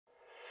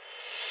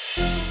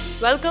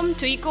Welcome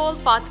to École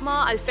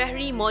Fatima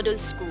Alfehri Model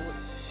School.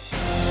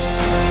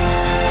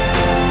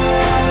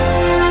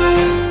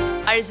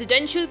 A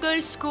residential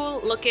girls' school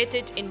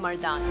located in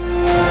Mardan.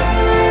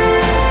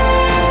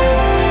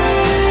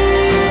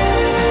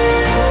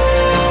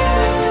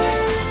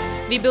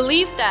 We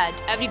believe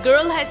that every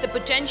girl has the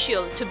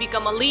potential to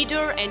become a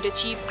leader and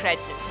achieve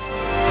greatness.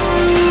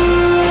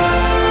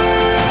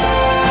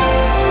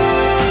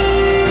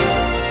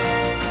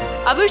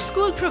 Our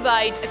school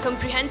provides a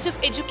comprehensive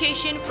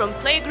education from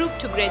playgroup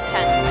to grade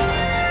 10.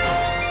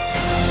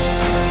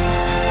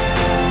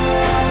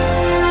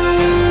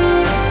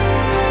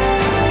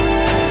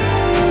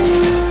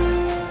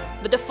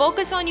 With a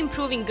focus on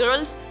improving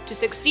girls to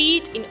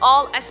succeed in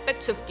all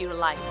aspects of their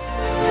lives.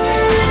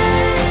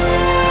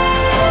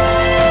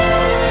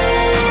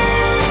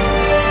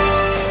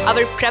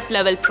 Our prep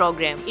level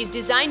program is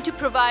designed to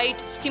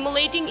provide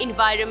stimulating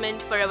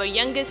environment for our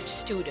youngest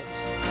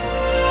students.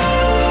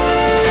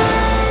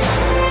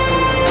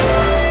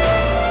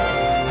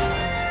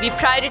 We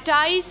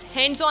prioritize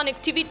hands-on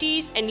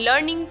activities and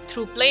learning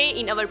through play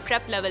in our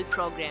prep level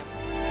program.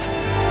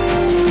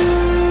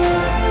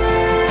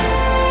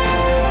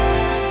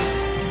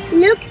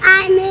 Look,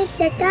 I make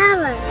the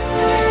tower.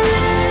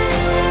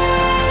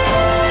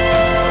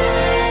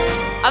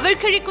 Our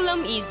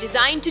curriculum is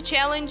designed to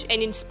challenge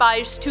and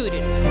inspire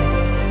students,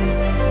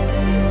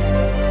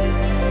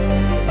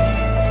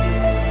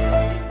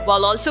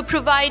 while also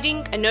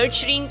providing a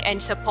nurturing and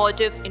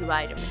supportive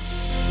environment.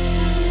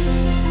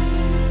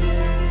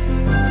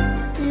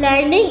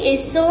 Learning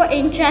is so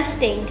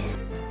interesting.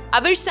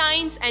 Our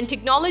science and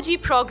technology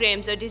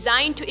programs are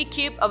designed to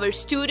equip our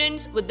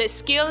students with the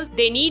skills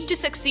they need to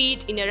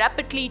succeed in a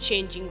rapidly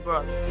changing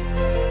world.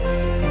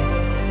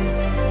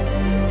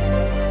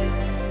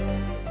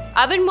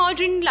 Our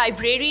modern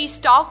library is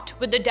stocked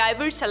with a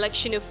diverse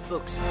selection of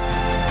books.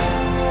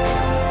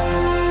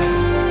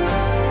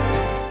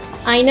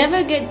 I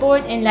never get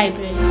bored in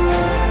library.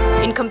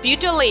 In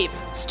Computer Lab,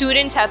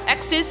 students have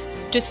access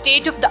to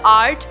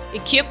state-of-the-art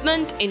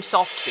equipment and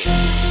software.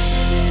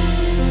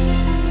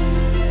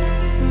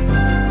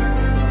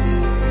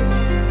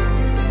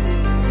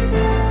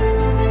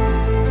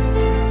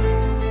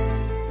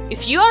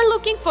 If you are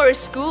looking for a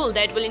school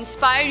that will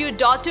inspire your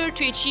daughter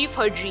to achieve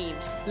her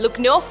dreams, look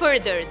no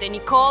further than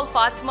École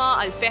Fatima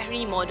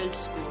Alfehri Model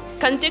School.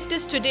 Contact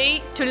us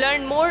today to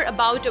learn more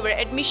about our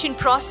admission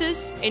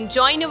process and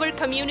join our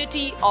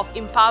community of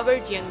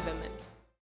empowered young women.